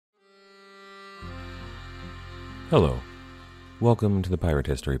Hello. Welcome to the Pirate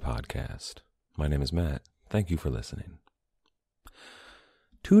History Podcast. My name is Matt. Thank you for listening.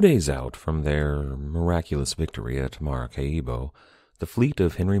 2 days out from their miraculous victory at Maracaibo, the fleet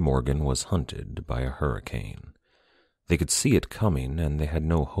of Henry Morgan was hunted by a hurricane. They could see it coming, and they had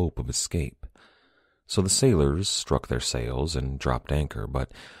no hope of escape. So the sailors struck their sails and dropped anchor,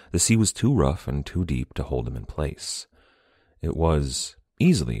 but the sea was too rough and too deep to hold them in place. It was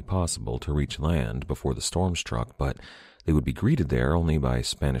easily possible to reach land before the storm struck, but they would be greeted there only by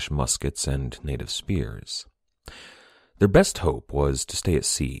Spanish muskets and native spears. Their best hope was to stay at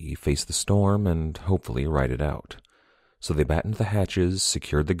sea, face the storm, and hopefully ride it out. So they battened the hatches,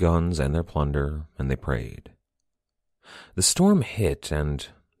 secured the guns and their plunder, and they prayed. The storm hit, and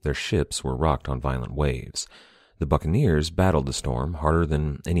their ships were rocked on violent waves. The buccaneers battled the storm harder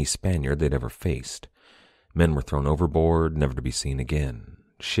than any Spaniard they'd ever faced. Men were thrown overboard, never to be seen again.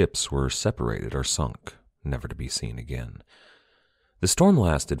 Ships were separated or sunk, never to be seen again. The storm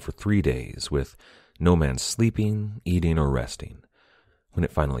lasted for 3 days, with no man sleeping, eating, or resting. When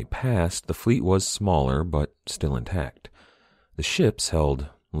it finally passed, the fleet was smaller, but still intact. The ships held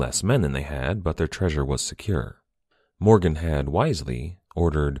less men than they had, but their treasure was secure. Morgan had wisely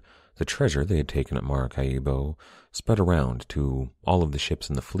ordered the treasure they had taken at Maracaibo spread around to all of the ships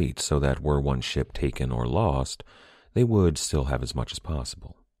in the fleet so that were one ship taken or lost, they would still have as much as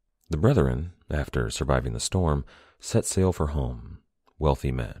possible. The brethren, after surviving the storm, set sail for home,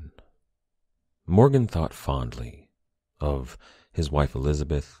 wealthy men. Morgan thought fondly of his wife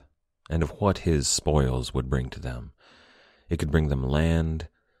Elizabeth and of what his spoils would bring to them. It could bring them land,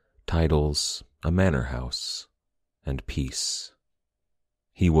 titles, a manor house, and peace.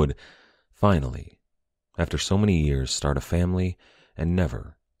 He would finally, after so many years, start a family and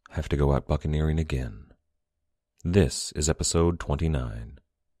never have to go out buccaneering again. This is episode 29,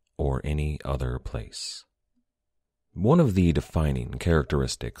 or Any Other Place. One of the defining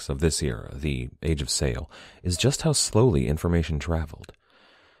characteristics of this era, the Age of Sail, is just how slowly information traveled.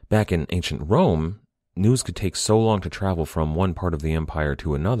 Back in ancient Rome, news could take so long to travel from one part of the empire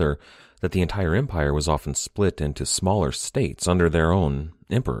to another that the entire empire was often split into smaller states under their own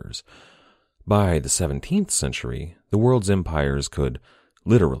emperors. By the 17th century, the world's empires could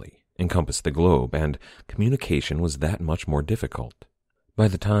literally encompass the globe, and communication was that much more difficult. By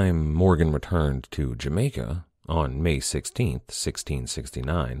the time Morgan returned to Jamaica on May 16,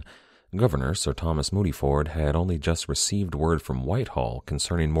 1669, Governor Sir Thomas Moodiford had only just received word from Whitehall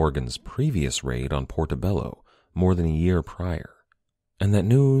concerning Morgan's previous raid on Portobello more than a year prior. And that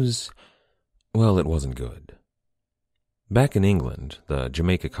news, well, it wasn't good. Back in England, the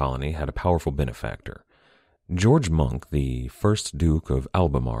Jamaica colony had a powerful benefactor. George Monk, the first Duke of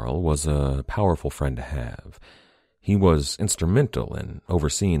Albemarle, was a powerful friend to have. He was instrumental in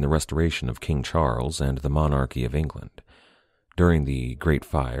overseeing the restoration of King Charles and the monarchy of England. During the Great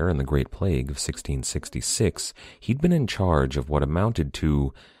Fire and the Great Plague of 1666, he'd been in charge of what amounted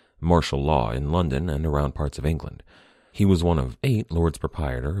to martial law in London and around parts of England. He was one of 8 Lords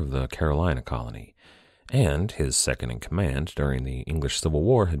Proprietor of the Carolina colony, and his second-in-command during the English Civil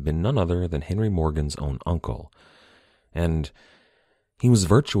War had been none other than Henry Morgan's own uncle. And he was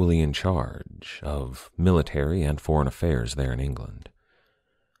virtually in charge of military and foreign affairs there in England.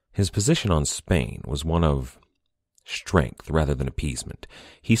 His position on Spain was one of strength rather than appeasement.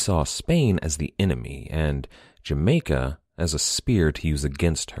 He saw Spain as the enemy and Jamaica as a spear to use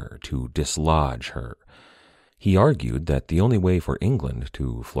against her, to dislodge her. He argued that the only way for England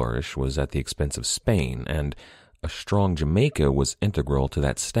to flourish was at the expense of Spain, and a strong Jamaica was integral to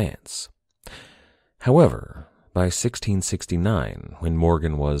that stance. However, by 1669, when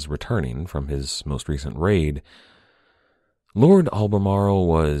Morgan was returning from his most recent raid, Lord Albemarle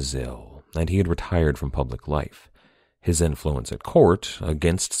was ill, and he had retired from public life. His influence at court,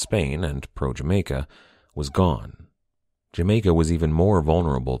 against Spain and pro-Jamaica, was gone. Jamaica was even more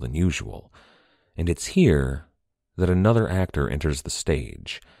vulnerable than usual, and it's here that another actor enters the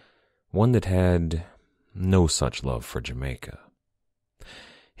stage, one that had no such love for Jamaica.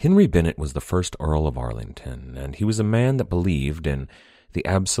 Henry Bennet was the first Earl of Arlington, and he was a man that believed in the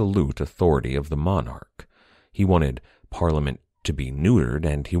absolute authority of the monarch. He wanted Parliament to be neutered,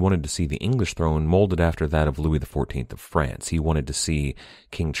 and he wanted to see the English throne molded after that of Louis XIV of France. He wanted to see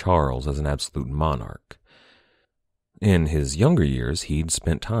King Charles as an absolute monarch. In his younger years, he'd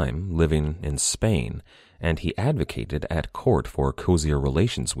spent time living in Spain, and he advocated at court for cozier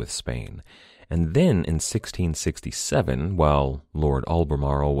relations with Spain. And then in 1667, while Lord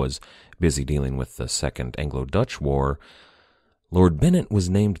Albemarle was busy dealing with the Second Anglo-Dutch War, Lord Bennet was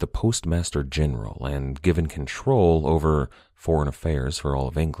named the Postmaster General and given control over foreign affairs for all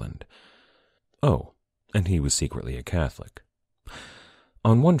of England. Oh, and he was secretly a Catholic.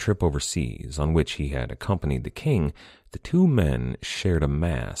 On one trip overseas, on which he had accompanied the king, the two men shared a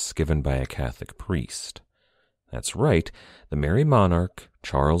mass given by a Catholic priest. That's right, the merry monarch,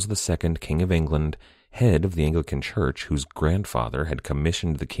 Charles II, King of England, head of the Anglican Church, whose grandfather had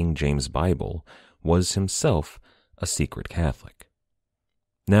commissioned the King James Bible, was himself a secret Catholic.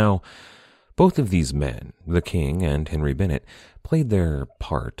 Now, both of these men, the king and Henry Bennet, played their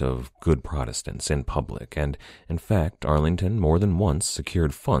part of good Protestants in public, and, in fact, Arlington more than once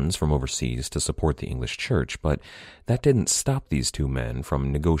secured funds from overseas to support the English Church, but that didn't stop these two men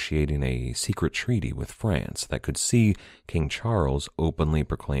from negotiating a secret treaty with France that could see King Charles openly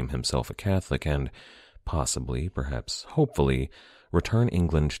proclaim himself a Catholic and possibly, perhaps hopefully, return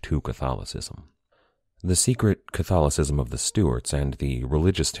England to Catholicism. The secret Catholicism of the Stuarts and the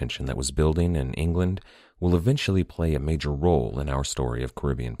religious tension that was building in England will eventually play a major role in our story of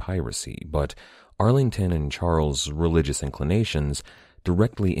Caribbean piracy, but Arlington and Charles' religious inclinations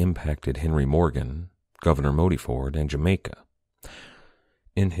directly impacted Henry Morgan, Governor Modiford, and Jamaica.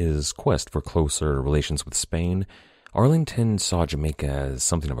 In his quest for closer relations with Spain, Arlington saw Jamaica as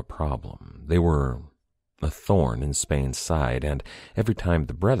something of a problem. They were a thorn in Spain's side, and every time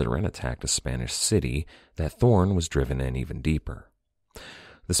the Brethren attacked a Spanish city, that thorn was driven in even deeper.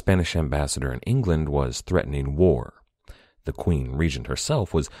 The Spanish ambassador in England was threatening war. The Queen Regent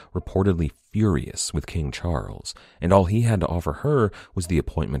herself was reportedly furious with King Charles, and all he had to offer her was the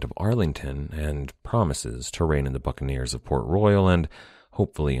appointment of Arlington and promises to rein in the buccaneers of Port Royal and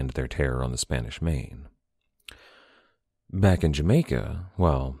hopefully end their terror on the Spanish Main. Back in Jamaica,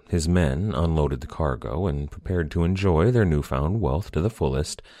 while his men unloaded the cargo and prepared to enjoy their newfound wealth to the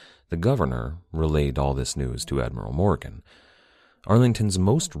fullest, the governor relayed all this news to Admiral Morgan. Arlington's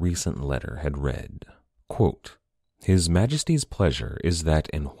most recent letter had read, quote, "His Majesty's pleasure is that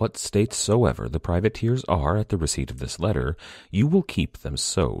in what state soever the privateers are at the receipt of this letter, you will keep them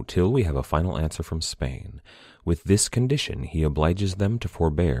so till we have a final answer from Spain. With this condition he obliges them to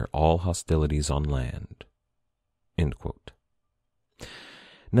forbear all hostilities on land." End quote.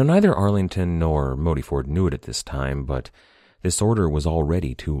 Now, neither Arlington nor Modiford knew it at this time, but this order was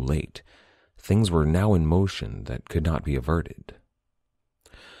already too late. Things were now in motion that could not be averted.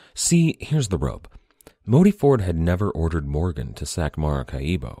 See, here's the rub. Modiford had never ordered Morgan to sack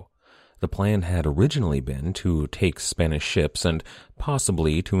Maracaibo. The plan had originally been to take Spanish ships and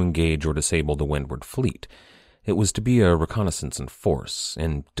possibly to engage or disable the Windward Fleet. It was to be a reconnaissance in force,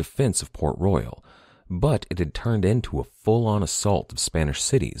 in defense of Port Royal, but it had turned into a full-on assault of Spanish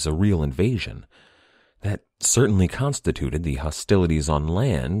cities, a real invasion. That certainly constituted the hostilities on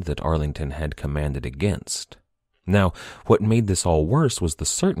land that Arlington had commanded against. Now, what made this all worse was the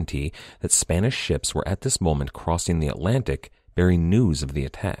certainty that Spanish ships were at this moment crossing the Atlantic bearing news of the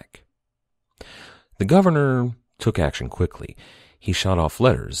attack. The governor took action quickly. He shot off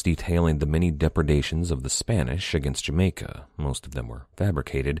letters detailing the many depredations of the Spanish against Jamaica, most of them were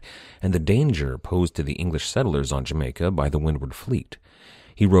fabricated, and the danger posed to the English settlers on Jamaica by the Windward Fleet.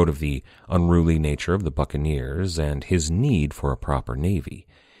 He wrote of the unruly nature of the buccaneers and his need for a proper navy.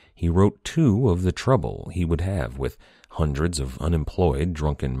 He wrote, too, of the trouble he would have with hundreds of unemployed,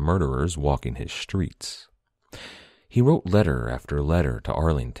 drunken murderers walking his streets. He wrote letter after letter to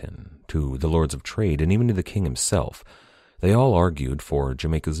Arlington, to the Lords of Trade, and even to the king himself. They all argued for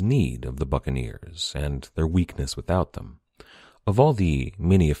Jamaica's need of the buccaneers and their weakness without them. Of all the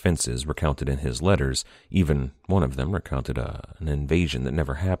many offenses recounted in his letters, even one of them recounted an invasion that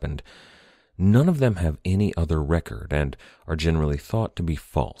never happened. None of them have any other record and are generally thought to be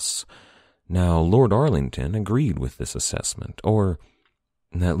false. Now, Lord Arlington agreed with this assessment, or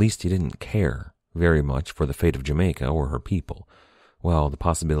at least he didn't care very much for the fate of Jamaica or her people. While the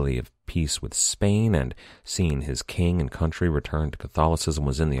possibility of peace with Spain and seeing his king and country return to Catholicism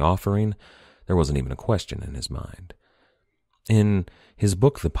was in the offering, there wasn't even a question in his mind. In his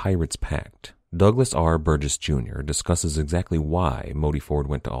book, The Pirates' Pact, Douglas R. Burgess, Jr. discusses exactly why Modiford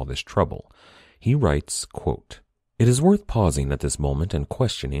went to all this trouble. He writes, quote, "It is worth pausing at this moment and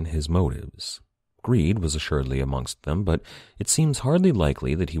questioning his motives. Greed was assuredly amongst them, but it seems hardly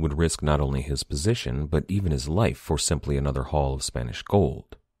likely that he would risk not only his position, but even his life for simply another haul of Spanish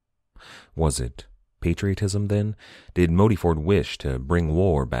gold. Was it patriotism, then? Did Modiford wish to bring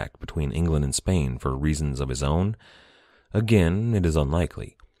war back between England and Spain for reasons of his own? Again, it is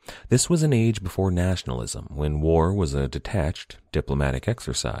unlikely. This was an age before nationalism, when war was a detached diplomatic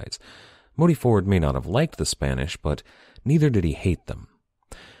exercise. Modiford may not have liked the Spanish, but neither did he hate them.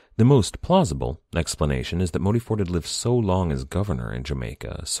 The most plausible explanation is that Modiford had lived so long as governor in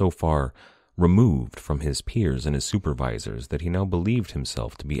Jamaica, so far removed from his peers and his supervisors that he now believed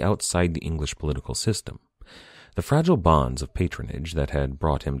himself to be outside the English political system. The fragile bonds of patronage that had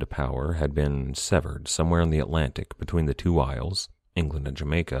brought him to power had been severed somewhere in the Atlantic between the two isles, England and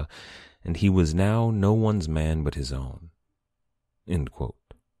Jamaica, and he was now no one's man but his own." End quote.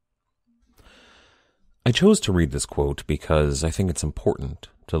 I chose to read this quote because I think it's important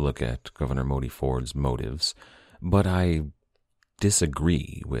to look at Governor Moody Ford's motives, but I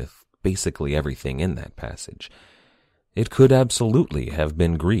disagree with basically everything in that passage. It could absolutely have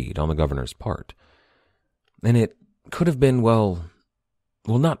been greed on the governor's part. And it could have been, well,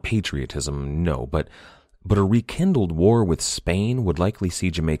 not patriotism, no, but a rekindled war with Spain would likely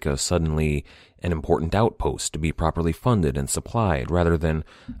see Jamaica suddenly an important outpost to be properly funded and supplied, rather than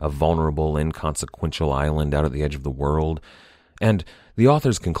a vulnerable, inconsequential island out at the edge of the world. And the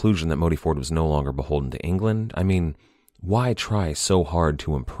author's conclusion that Moody Ford was no longer beholden to England, I mean, why try so hard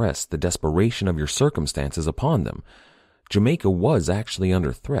to impress the desperation of your circumstances upon them? Jamaica was actually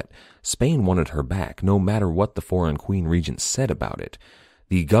under threat. Spain wanted her back, no matter what the foreign queen regent said about it.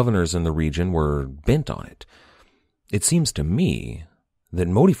 The governors in the region were bent on it. It seems to me that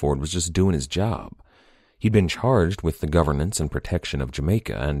Moody Ford was just doing his job. He'd been charged with the governance and protection of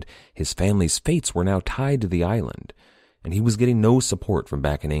Jamaica, and his family's fates were now tied to the island, and he was getting no support from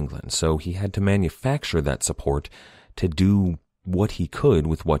back in England, so he had to manufacture that support to do what he could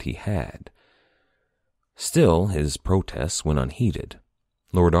with what he had. Still, his protests went unheeded.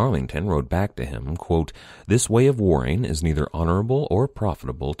 Lord Arlington wrote back to him, quote, "This way of warring is neither honorable or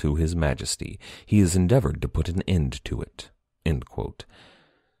profitable to His Majesty. He has endeavored to put an end to it." End quote.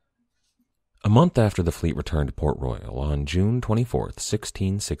 A month after the fleet returned to Port Royal, on June 24th,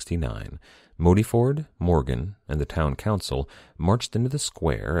 1669, Moody Ford, Morgan, and the town council marched into the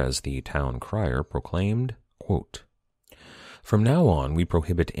square as the town crier proclaimed, quote, "From now on we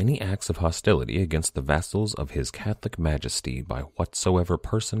prohibit any acts of hostility against the vassals of His Catholic Majesty by whatsoever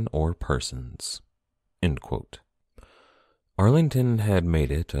person or persons." End quote. Arlington had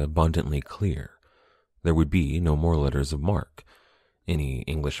made it abundantly clear. There would be no more letters of marque. Any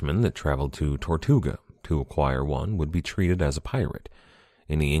Englishman that traveled to Tortuga to acquire one would be treated as a pirate.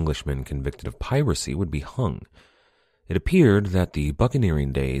 Any Englishman convicted of piracy would be hung. It appeared that the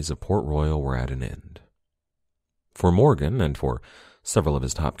buccaneering days of Port Royal were at an end. For Morgan, and for several of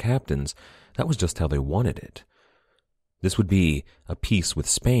his top captains, that was just how they wanted it. This would be a peace with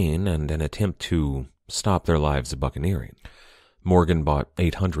Spain and an attempt to stop their lives of buccaneering. Morgan bought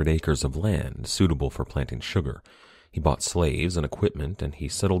 800 acres of land suitable for planting sugar. He bought slaves and equipment, and he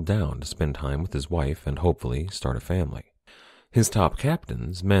settled down to spend time with his wife and hopefully start a family. His top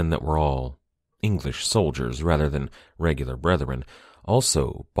captains, men that were all English soldiers rather than regular brethren,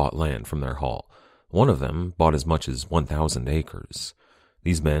 also bought land from their haul. One of them bought as much as 1,000 acres.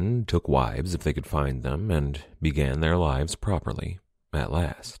 These men took wives if they could find them, and began their lives properly, at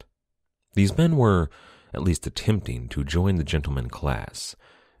last. These men were at least attempting to join the gentleman class,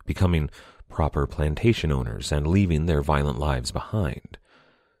 becoming proper plantation owners and leaving their violent lives behind.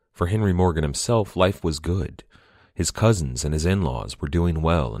 For Henry Morgan himself, life was good. His cousins and his in-laws were doing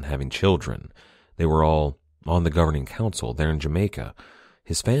well and having children. They were all on the governing council there in Jamaica.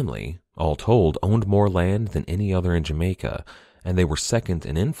 His family, all told, owned more land than any other in Jamaica, and they were second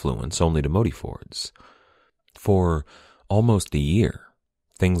in influence only to Moody Ford's. For almost a year,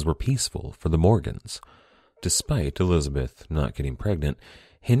 things were peaceful for the Morgans. Despite Elizabeth not getting pregnant,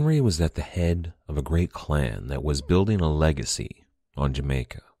 Henry was at the head of a great clan that was building a legacy on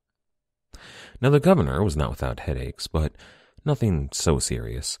Jamaica. Now the governor was not without headaches, but nothing so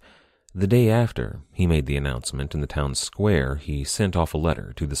serious. The day after he made the announcement in the town square, he sent off a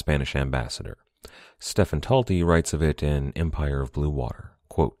letter to the Spanish ambassador. Stephen Talty writes of it in Empire of Blue Water,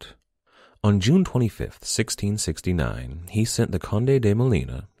 quote, "On June 25th, 1669, he sent the Conde de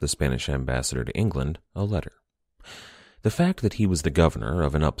Molina, the Spanish ambassador to England, a letter. The fact that he was the governor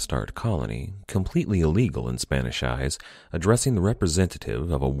of an upstart colony, completely illegal in Spanish eyes, addressing the representative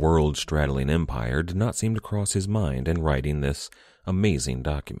of a world-straddling empire, did not seem to cross his mind in writing this amazing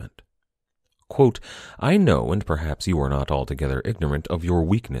document. Quote, I know, and perhaps you are not altogether ignorant of your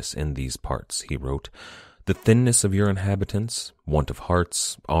weakness in these parts, he wrote, the thinness of your inhabitants, want of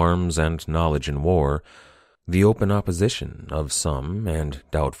hearts, arms, and knowledge in war, the open opposition of some and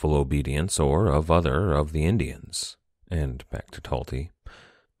doubtful obedience or of other of the Indians. And back to Talty.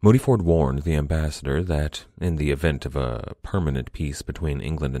 Moody Ford warned the ambassador that, in the event of a permanent peace between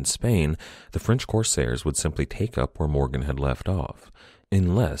England and Spain, the French corsairs would simply take up where Morgan had left off,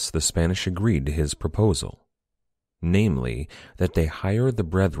 unless the Spanish agreed to his proposal, namely, that they hire the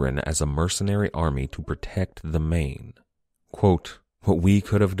Brethren as a mercenary army to protect the Main. Quote, what we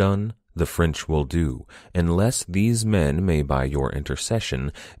could have done, the French will do, unless these men may by your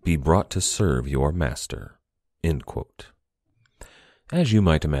intercession be brought to serve your master." End quote. As you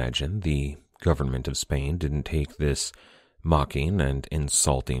might imagine, the government of Spain didn't take this mocking and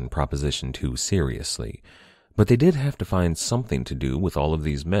insulting proposition too seriously, but they did have to find something to do with all of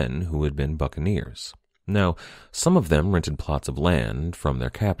these men who had been buccaneers. Now, some of them rented plots of land from their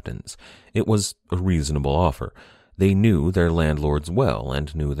captains. It was a reasonable offer. They knew their landlords well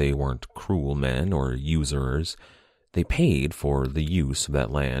and knew they weren't cruel men or usurers. They paid for the use of that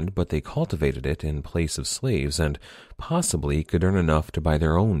land, but they cultivated it in place of slaves and possibly could earn enough to buy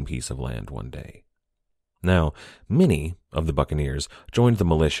their own piece of land one day. Now, many of the buccaneers joined the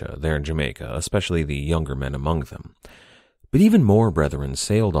militia there in Jamaica, especially the younger men among them. But even more brethren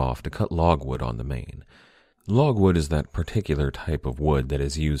sailed off to cut logwood on the Main. Logwood is that particular type of wood that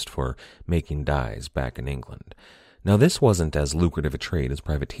is used for making dyes back in England. Now, this wasn't as lucrative a trade as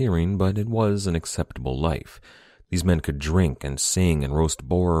privateering, but it was an acceptable life. These men could drink and sing and roast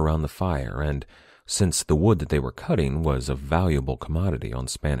boar around the fire, and since the wood that they were cutting was a valuable commodity on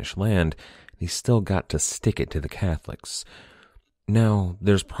Spanish land, they still got to stick it to the Catholics. Now,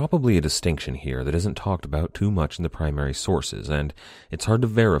 there's probably a distinction here that isn't talked about too much in the primary sources, and it's hard to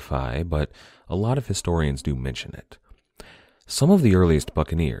verify, but a lot of historians do mention it. Some of the earliest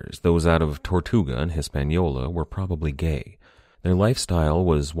buccaneers, those out of Tortuga and Hispaniola, were probably gay. Their lifestyle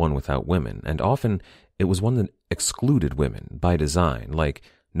was one without women, and often it was one that excluded women by design, like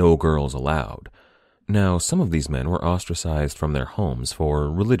no girls allowed. Now, some of these men were ostracized from their homes for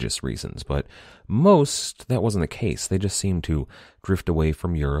religious reasons, but most that wasn't the case. They just seemed to drift away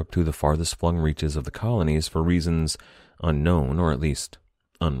from Europe to the farthest flung reaches of the colonies for reasons unknown, or at least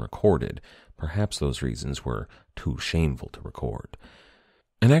unrecorded. Perhaps those reasons were too shameful to record.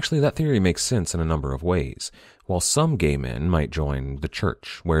 And actually, that theory makes sense in a number of ways. While some gay men might join the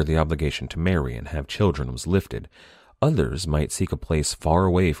church, where the obligation to marry and have children was lifted, others might seek a place far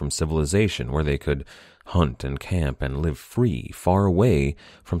away from civilization where they could hunt and camp and live free, far away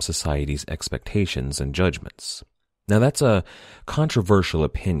from society's expectations and judgments. Now, that's a controversial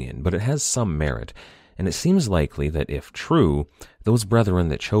opinion, but it has some merit, and it seems likely that if true, those brethren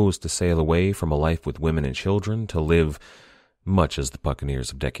that chose to sail away from a life with women and children to live much as the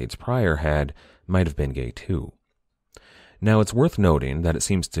buccaneers of decades prior had, might have been gay too. Now, it's worth noting that it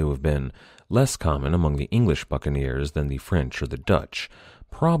seems to have been less common among the English buccaneers than the French or the Dutch,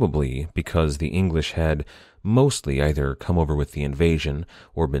 probably because the English had mostly either come over with the invasion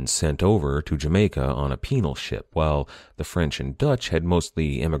or been sent over to Jamaica on a penal ship, while the French and Dutch had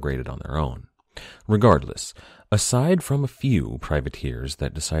mostly immigrated on their own. Regardless, aside from a few privateers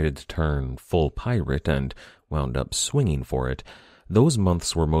that decided to turn full pirate and wound up swinging for it, those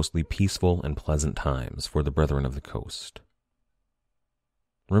months were mostly peaceful and pleasant times for the brethren of the coast.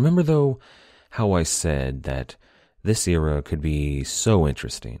 Remember, though, how I said that this era could be so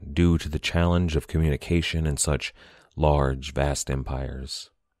interesting due to the challenge of communication in such large, vast empires?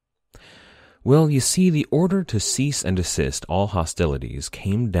 Well, you see, the order to cease and desist all hostilities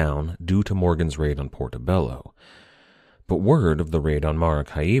came down due to Morgan's raid on Portobello. But word of the raid on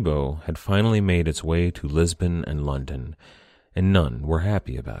Maracaibo had finally made its way to Lisbon and London, and none were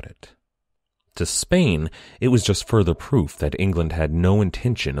happy about it. To Spain, it was just further proof that England had no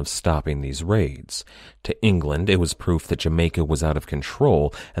intention of stopping these raids. To England, it was proof that Jamaica was out of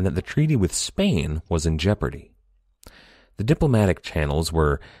control and that the treaty with Spain was in jeopardy. The diplomatic channels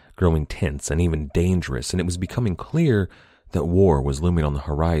were growing tense and even dangerous, and it was becoming clear that war was looming on the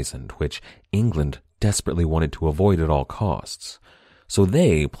horizon, which England desperately wanted to avoid at all costs. So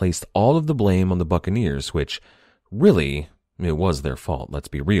they placed all of the blame on the buccaneers, which really, it was their fault, let's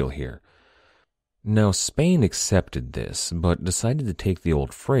be real here. Now, Spain accepted this, but decided to take the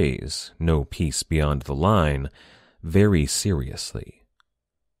old phrase, "no peace beyond the line," very seriously.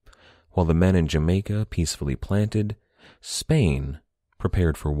 While the men in Jamaica peacefully planted, Spain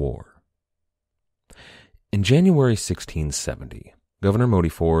prepared for war. In January 1670, Governor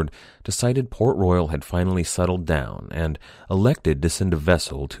Modiford decided Port Royal had finally settled down and elected to send a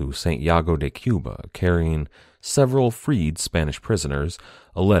vessel to Santiago de Cuba carrying several freed Spanish prisoners,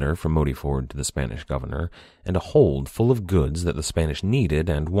 a letter from Modiford to the Spanish governor, and a hold full of goods that the Spanish needed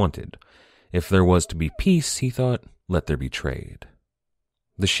and wanted. If there was to be peace, he thought, let there be trade.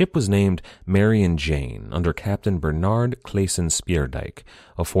 The ship was named Mary and Jane, under Captain Bernard Clayson Speerdijk,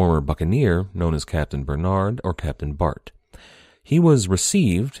 a former buccaneer known as Captain Bernard or Captain Bart. He was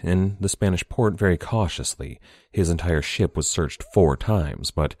received in the Spanish port very cautiously. His entire ship was searched 4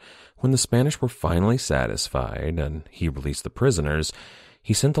 times, but when the Spanish were finally satisfied and he released the prisoners,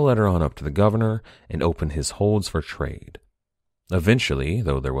 he sent the letter on up to the governor and opened his holds for trade. Eventually,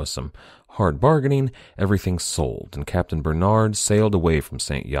 though there was some hard bargaining, everything sold, and Captain Bernard sailed away from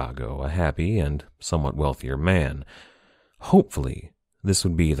St. Iago, a happy and somewhat wealthier man. Hopefully, this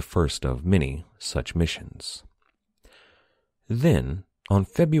would be the first of many such missions. Then, on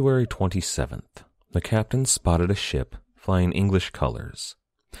February 27th, the captain spotted a ship flying English colors.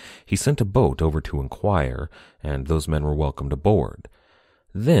 He sent a boat over to inquire, and those men were welcomed aboard.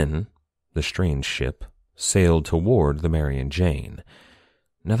 Then, the strange ship sailed toward the Mary and Jane.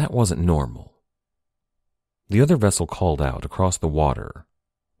 Now that wasn't normal. The other vessel called out across the water,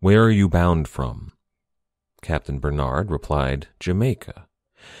 "Where are you bound from?" Captain Bernard replied, "Jamaica."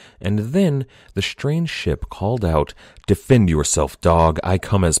 And then the strange ship called out, "Defend yourself, dog. I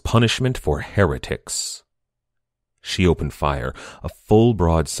come as punishment for heretics." She opened fire, a full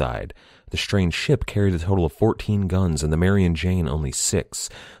broadside. The strange ship carried a total of 14 guns, and the Mary and Jane only 6.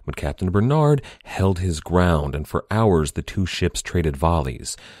 But Captain Bernard held his ground, and for hours the two ships traded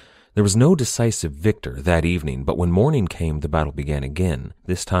volleys. There was no decisive victor that evening, but when morning came, the battle began again,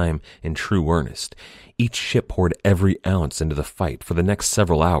 this time in true earnest. Each ship poured every ounce into the fight for the next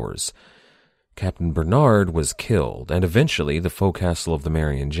several hours. Captain Bernard was killed, and eventually the forecastle of the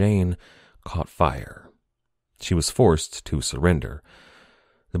Mary and Jane caught fire. She was forced to surrender.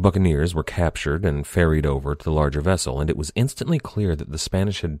 The buccaneers were captured and ferried over to the larger vessel, and it was instantly clear that the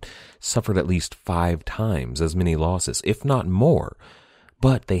Spanish had suffered at least 5 times as many losses, if not more.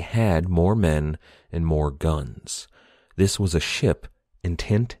 But they had more men and more guns. This was a ship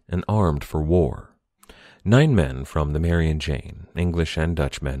intent and armed for war. 9 men from the Mary and Jane, English and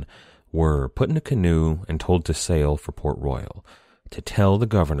Dutchmen, were put in a canoe and told to sail for Port Royal, to tell the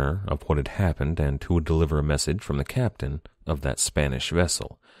governor of what had happened and to deliver a message from the captain of that Spanish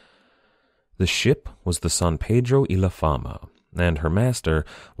vessel. The ship was the San Pedro y la Fama, and her master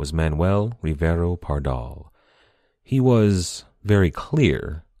was Manuel Rivero Pardal. He was very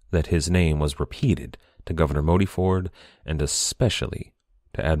clear that his name was repeated to Governor Modiford and especially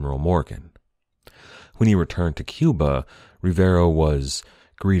to Admiral Morgan. When he returned to Cuba, Rivero was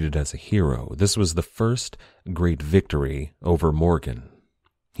greeted as a hero. This was the first great victory over Morgan.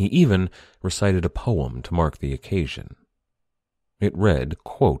 He even recited a poem to mark the occasion. It read,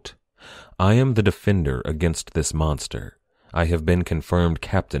 quote, "I am the defender against this monster. I have been confirmed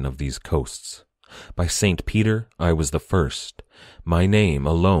captain of these coasts. By St. Peter, I was the first. My name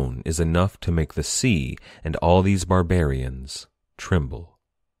alone is enough to make the sea and all these barbarians tremble."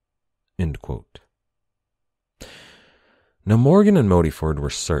 End quote. Now Morgan and Modiford were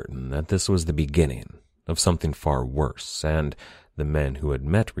certain that this was the beginning of something far worse, and the men who had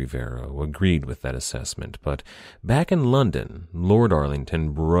met Rivero agreed with that assessment, but back in London, Lord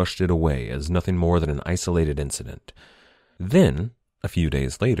Arlington brushed it away as nothing more than an isolated incident. Then, a few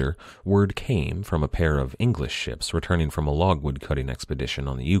days later, word came from a pair of English ships returning from a logwood cutting expedition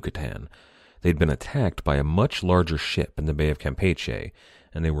on the Yucatan. They'd been attacked by a much larger ship in the Bay of Campeche,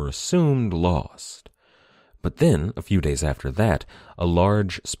 and they were assumed lost. But then, a few days after that, a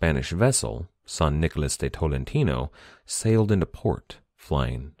large Spanish vessel, San Nicolas de Tolentino, sailed into port,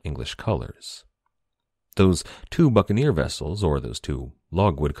 flying English colors. Those 2 buccaneer vessels, or those 2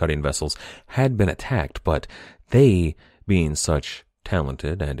 logwood-cutting vessels, had been attacked, but they, being such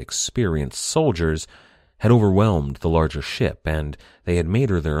talented and experienced soldiers, had overwhelmed the larger ship, and they had made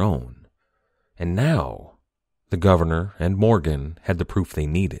her their own. And now, the governor and Morgan had the proof they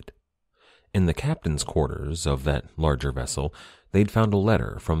needed. In the captain's quarters of that larger vessel, they'd found a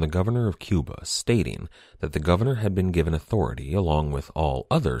letter from the governor of Cuba stating that the governor had been given authority, along with all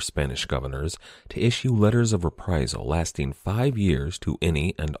other Spanish governors, to issue letters of reprisal lasting 5 years to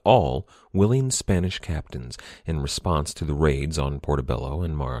any and all willing Spanish captains in response to the raids on Portobello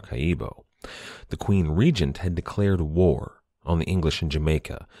and Maracaibo. The Queen Regent had declared war on the English in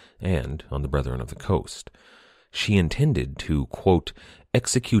Jamaica and on the Brethren of the Coast. She intended to, quote,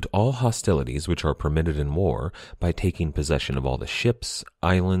 "execute all hostilities which are permitted in war by taking possession of all the ships,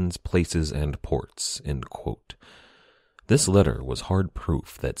 islands, places, and ports," end quote. This letter was hard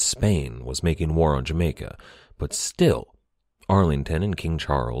proof that Spain was making war on Jamaica, but still, Arlington and King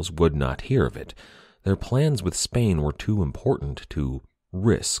Charles would not hear of it. Their plans with Spain were too important to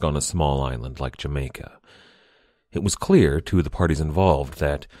risk on a small island like Jamaica. It was clear to the parties involved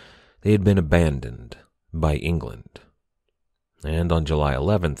that they had been abandoned by England. And on July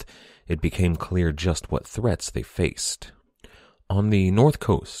 11th, it became clear just what threats they faced. On the north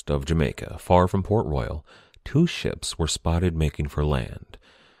coast of Jamaica, far from Port Royal, 2 ships were spotted making for land.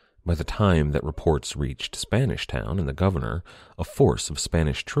 By the time that reports reached Spanish Town and the governor, a force of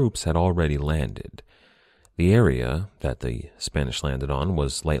Spanish troops had already landed. The area that the Spanish landed on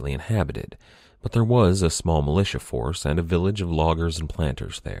was lightly inhabited, but there was a small militia force and a village of loggers and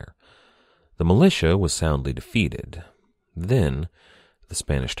planters there. The militia was soundly defeated. Then the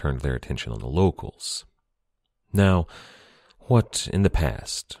Spanish turned their attention on the locals. Now, what in the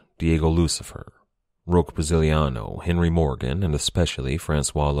past Diego Lucifer, Roque Brasiliano, Henry Morgan, and especially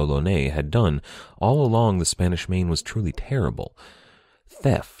Francois L'Olonnais had done all along the Spanish Main was truly terrible.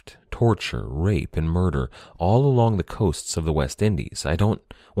 Theft, torture, rape, and murder all along the coasts of the West Indies. I don't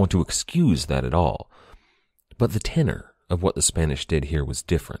want to excuse that at all. But the tenor of what the Spanish did here was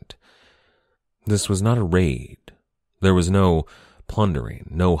different. This was not a raid. There was no plundering,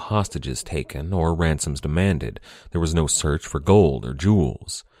 no hostages taken or ransoms demanded. There was no search for gold or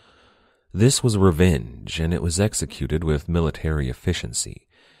jewels. This was revenge, and it was executed with military efficiency.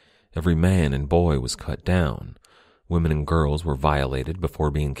 Every man and boy was cut down. Women and girls were violated before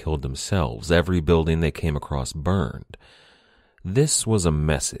being killed themselves. Every building they came across burned. This was a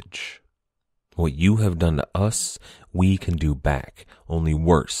message. What you have done to us, we can do back, only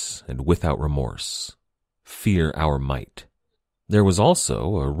worse and without remorse. Fear our might. There was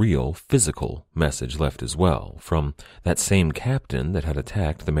also a real physical message left as well, from that same captain that had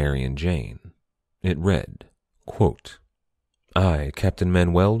attacked the Mary and Jane. It read, quote, I, Captain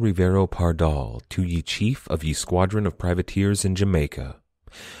Manuel Rivero Pardal, to ye chief of ye squadron of privateers in Jamaica.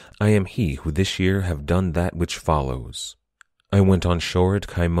 I am he who this year have done that which follows. I went on shore at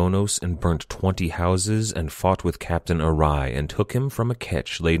Caimonos and burnt 20 houses and fought with Captain Arai and took him from a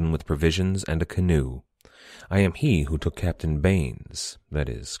ketch laden with provisions and a canoe. I am he who took Captain Baines, that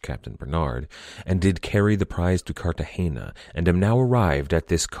is, Captain Bernard, and did carry the prize to Cartagena, and am now arrived at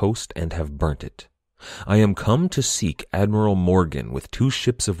this coast and have burnt it. I am come to seek Admiral Morgan with 2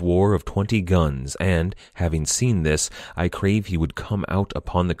 ships of war of 20 guns, and, having seen this, I crave he would come out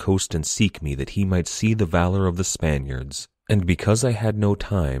upon the coast and seek me, that he might see the valor of the Spaniards. And because I had no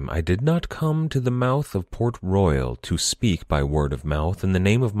time, I did not come to the mouth of Port Royal to speak by word of mouth in the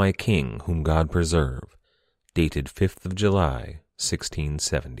name of my king, whom God preserve. Dated 5th of July,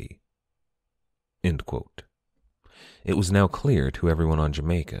 1670. End quote. It was now clear to everyone on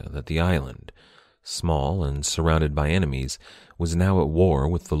Jamaica that the island, small and surrounded by enemies, was now at war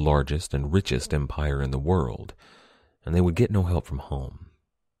with the largest and richest empire in the world, and they would get no help from home.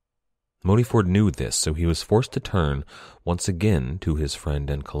 Modiford knew this, so he was forced to turn once again to his friend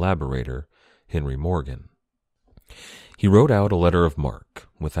and collaborator, Henry Morgan. He wrote out a letter of marque,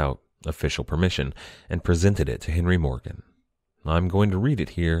 without official permission, and presented it to Henry Morgan. I'm going to read it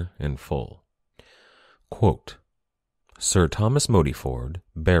here in full. Quote, Sir Thomas Modiford,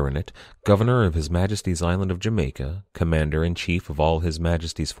 Baronet, Governor of His Majesty's Island of Jamaica, Commander-in-Chief of all His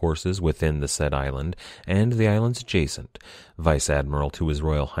Majesty's forces within the said island, and the islands adjacent, Vice-Admiral to His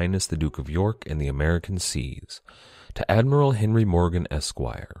Royal Highness the Duke of York in the American seas. To Admiral Henry Morgan,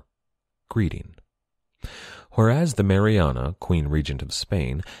 Esquire. Greeting. Whereas the Mariana, Queen Regent of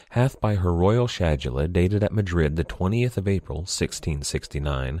Spain, hath by her royal schedule dated at Madrid the 20th of April,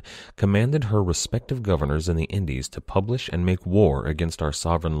 1669, commanded her respective governors in the Indies to publish and make war against our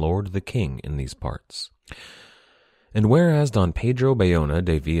sovereign lord the king in these parts. And whereas Don Pedro Bayona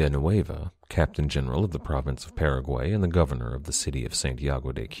de Villanueva, Captain General of the province of Paraguay and the governor of the city of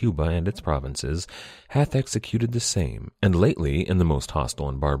Santiago de Cuba and its provinces, hath executed the same, and lately, in the most hostile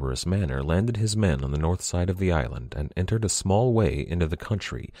and barbarous manner, landed his men on the north side of the island, and entered a small way into the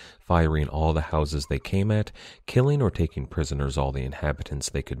country, firing all the houses they came at, killing or taking prisoners all the inhabitants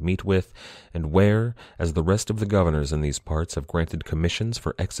they could meet with, and where, as the rest of the governors in these parts have granted commissions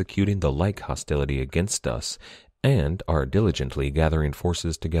for executing the like hostility against us, and are diligently gathering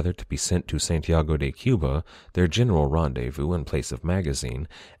forces together to be sent to Santiago de Cuba, their general rendezvous and place of magazine,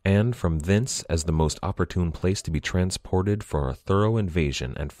 and from thence as the most opportune place to be transported for a thorough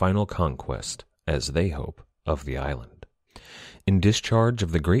invasion and final conquest, as they hope, of the island. In discharge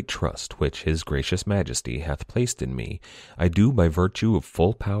of the great trust which His Gracious Majesty hath placed in me, I do by virtue of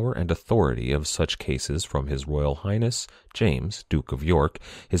full power and authority of such cases from His Royal Highness James, Duke of York,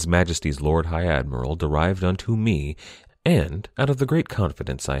 His Majesty's Lord High Admiral, derived unto me, and out of the great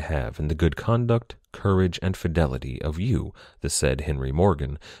confidence I have in the good conduct, courage, and fidelity of you, the said Henry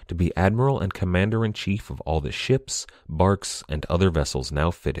Morgan, to be Admiral and Commander-in-Chief of all the ships, barks, and other vessels now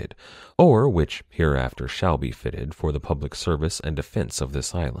fitted, or which hereafter shall be fitted for the public service and defense of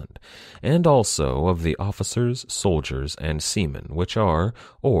this island, and also of the officers, soldiers, and seamen, which are,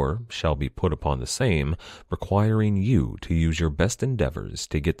 or shall be put upon the same, requiring you to use your best endeavors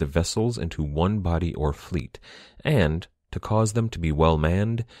to get the vessels into one body or fleet, and to cause them to be well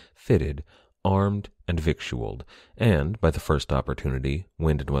manned, fitted, armed, and victualled, and, by the first opportunity,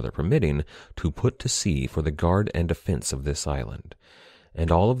 wind and weather permitting, to put to sea for the guard and defense of this island.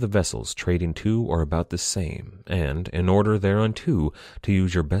 and all of the vessels trading to or about the same, and, in order thereunto, to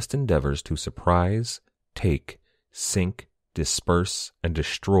use your best endeavors to surprise, take, sink, disperse, and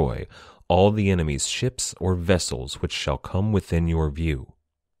destroy all the enemy's ships or vessels which shall come within your view.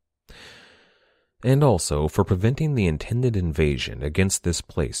 And also, for preventing the intended invasion against this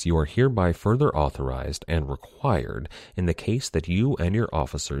place, you are hereby further authorized and required, in the case that you and your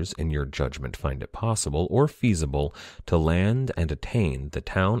officers in your judgment find it possible or feasible, to land and attain the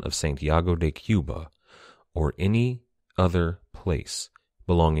town of Santiago de Cuba, or any other place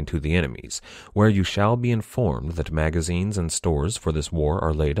belonging to the enemies, where you shall be informed that magazines and stores for this war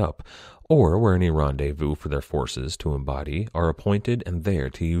are laid up, or where any rendezvous for their forces to embody are appointed, and there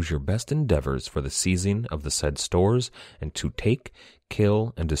to use your best endeavors for the seizing of the said stores, and to take,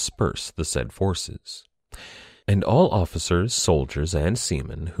 kill, and disperse the said forces. And all officers, soldiers, and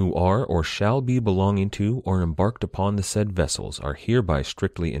seamen who are or shall be belonging to or embarked upon the said vessels are hereby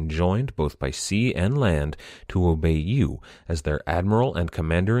strictly enjoined, both by sea and land, to obey you as their admiral and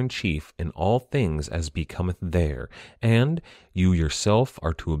commander-in-chief in all things as becometh there, and you yourself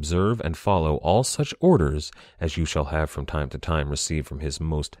are to observe and follow all such orders as you shall have from time to time received from His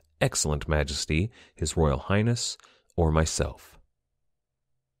Most Excellent Majesty, His Royal Highness, or myself."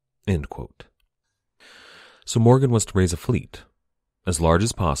 End quote. So Morgan was to raise a fleet, as large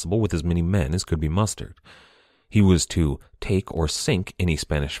as possible, with as many men as could be mustered. He was to take or sink any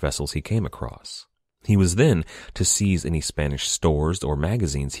Spanish vessels he came across. He was then to seize any Spanish stores or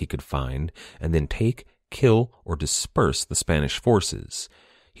magazines he could find, and then take, kill, or disperse the Spanish forces.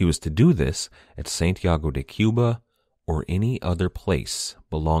 He was to do this at Santiago de Cuba or any other place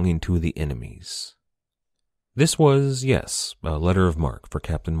belonging to the enemies. This was, yes, a letter of marque for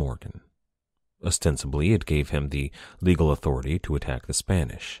Captain Morgan. Ostensibly, it gave him the legal authority to attack the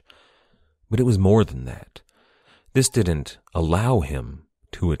Spanish. But it was more than that. This didn't allow him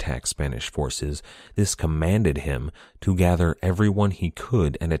to attack Spanish forces. This commanded him to gather everyone he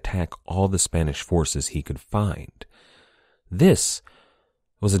could and attack all the Spanish forces he could find. This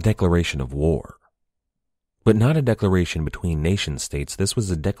was a declaration of war. But not a declaration between nation-states. This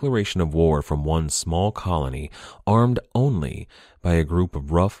was a declaration of war from one small colony, armed only by a group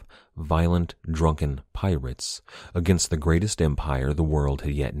of rough, violent, drunken pirates, against the greatest empire the world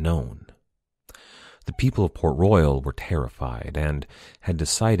had yet known. The people of Port Royal were terrified, and had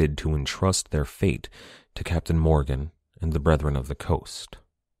decided to entrust their fate to Captain Morgan and the Brethren of the Coast.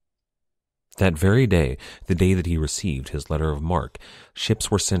 That very day, the day that he received his letter of marque,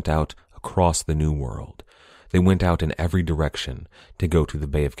 ships were sent out across the New World. They went out in every direction, to go to the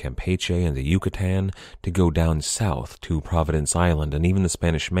Bay of Campeche and the Yucatan, to go down south to Providence Island and even the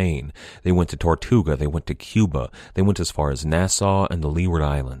Spanish Main. They went to Tortuga, they went to Cuba, they went as far as Nassau and the Leeward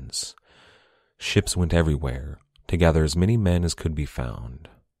Islands. Ships went everywhere, to gather as many men as could be found.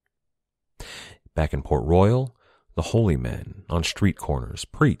 Back in Port Royal, the holy men on street corners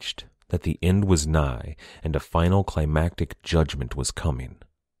preached that the end was nigh and a final climactic judgment was coming.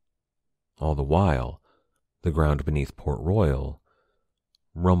 All the while, the ground beneath Port Royal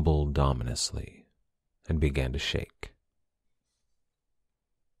rumbled ominously and began to shake.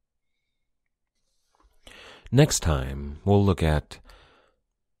 Next time, we'll look at,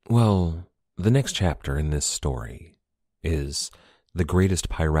 well, the next chapter in this story is the greatest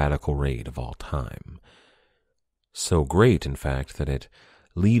piratical raid of all time. So great, in fact, that it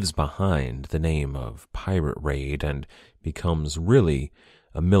leaves behind the name of pirate raid and becomes really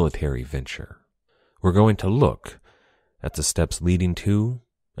a military venture. We're going to look at the steps leading to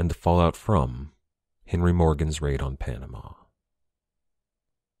and the fallout from Henry Morgan's raid on Panama.